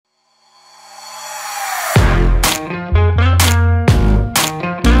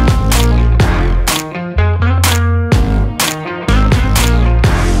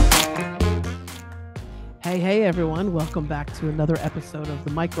welcome back to another episode of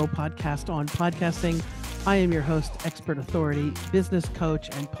the Micro Podcast on Podcasting. I am your host, expert authority, business coach,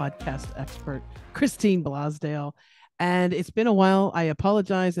 and podcast expert, Christine Blosdale. And it's been a while. I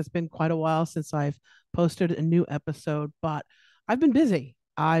apologize. It's been quite a while since I've posted a new episode, but I've been busy.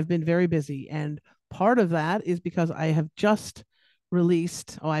 I've been very busy. And part of that is because I have just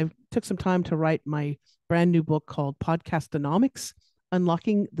released, I took some time to write my brand new book called Podcastonomics,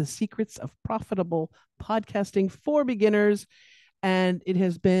 Unlocking the Secrets of Profitable Podcasting for Beginners. And it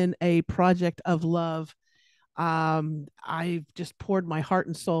has been a project of love. I've just poured my heart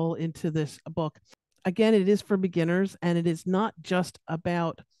and soul into this book. Again, it is for beginners, and it is not just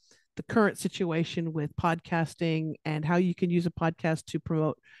about the current situation with podcasting and how you can use a podcast to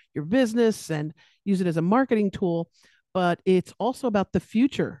promote your business and use it as a marketing tool, but it's also about the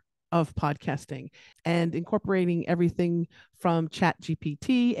future of podcasting and incorporating everything from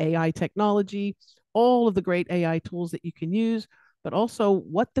ChatGPT, AI technology, all of the great AI tools that you can use, but also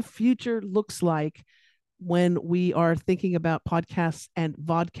what the future looks like when we are thinking about podcasts and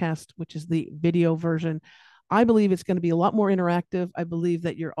vodcast, which is the video version. I believe it's going to be a lot more interactive. I believe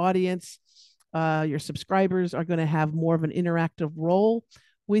that your audience, your subscribers are going to have more of an interactive role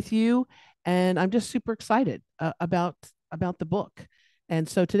with you. And I'm just super excited about the book. And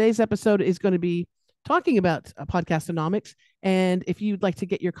so today's episode is going to be talking about Podcastonomics. And if you'd like to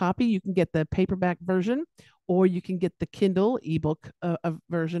get your copy, you can get the paperback version, or you can get the Kindle ebook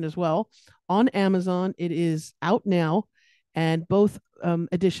version as well on Amazon. It is out now, and both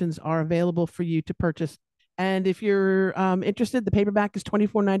editions are available for you to purchase. And if you're interested, the paperback is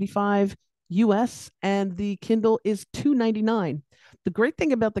 $24.95 US, and the Kindle is $2.99. The great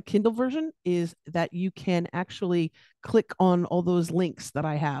thing about the Kindle version is that you can actually click on all those links that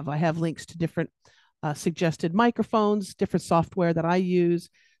I have. I have links to different suggested microphones, different software that I use.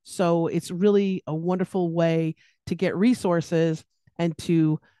 So it's really a wonderful way to get resources and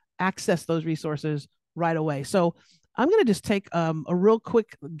to access those resources right away. So I'm going to just take a real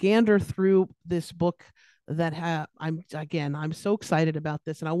quick gander through this book that I'm so excited about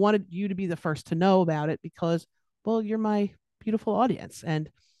this. And I wanted you to be the first to know about it because, well, you're my beautiful audience and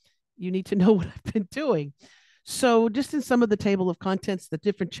you need to know what I've been doing. So just in some of the table of contents, the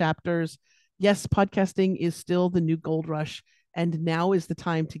different chapters, yes, podcasting is still the new gold rush, and now is the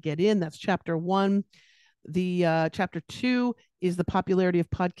time to get in. That's chapter 1. The chapter 2 is the popularity of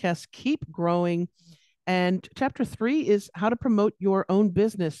podcasts keep growing. And chapter 3 is how to promote your own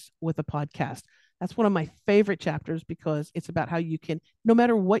business with a podcast. That's one of my favorite chapters because it's about how you can, no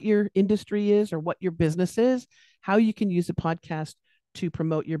matter what your industry is or what your business is, how you can use a podcast to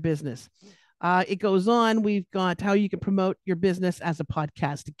promote your business. It goes on. We've got how you can promote your business as a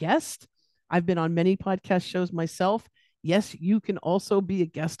podcast guest. I've been on many podcast shows myself. Yes, you can also be a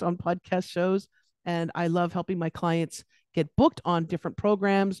guest on podcast shows. And I love helping my clients get booked on different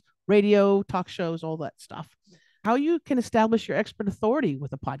programs, radio, talk shows, all that stuff. How you can establish your expert authority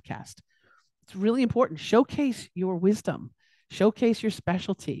with a podcast. It's really important. Showcase your wisdom, showcase your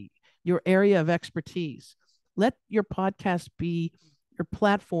specialty, your area of expertise. Let your podcast be your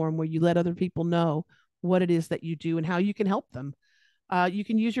platform where you let other people know what it is that you do and how you can help them. You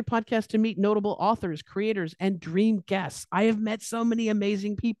can use your podcast to meet notable authors, creators, and dream guests. I have met so many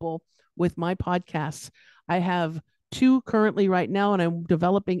amazing people with my podcasts. I have 2 currently right now, and I'm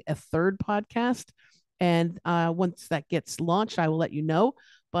developing a 3rd podcast. And once that gets launched, I will let you know.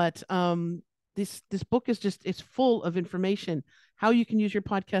 But this book is it's full of information, how you can use your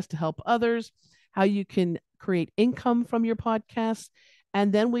podcast to help others, how you can create income from your podcast.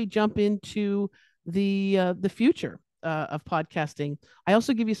 And then we jump into the future of podcasting. I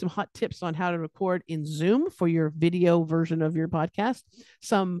also give you some hot tips on how to record in Zoom for your video version of your podcast,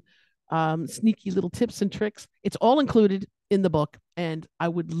 some sneaky little tips and tricks. It's all included in the book, and I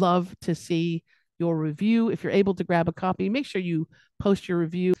would love to see your review. If you're able to grab a copy, make sure you post your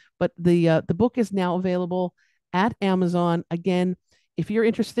review. But the book is now available at Amazon. Again, if you're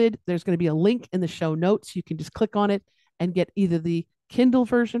interested, there's going to be a link in the show notes. You can just click on it and get either the Kindle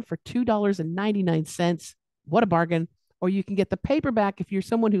version for $2.99. What a bargain. Or you can get the paperback if you're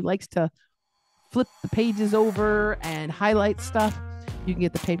someone who likes to flip the pages over and highlight stuff. You can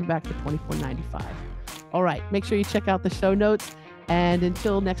get the paperback for $24.95. All right. Make sure you check out the show notes. And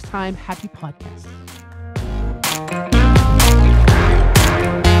until next time, happy podcasting.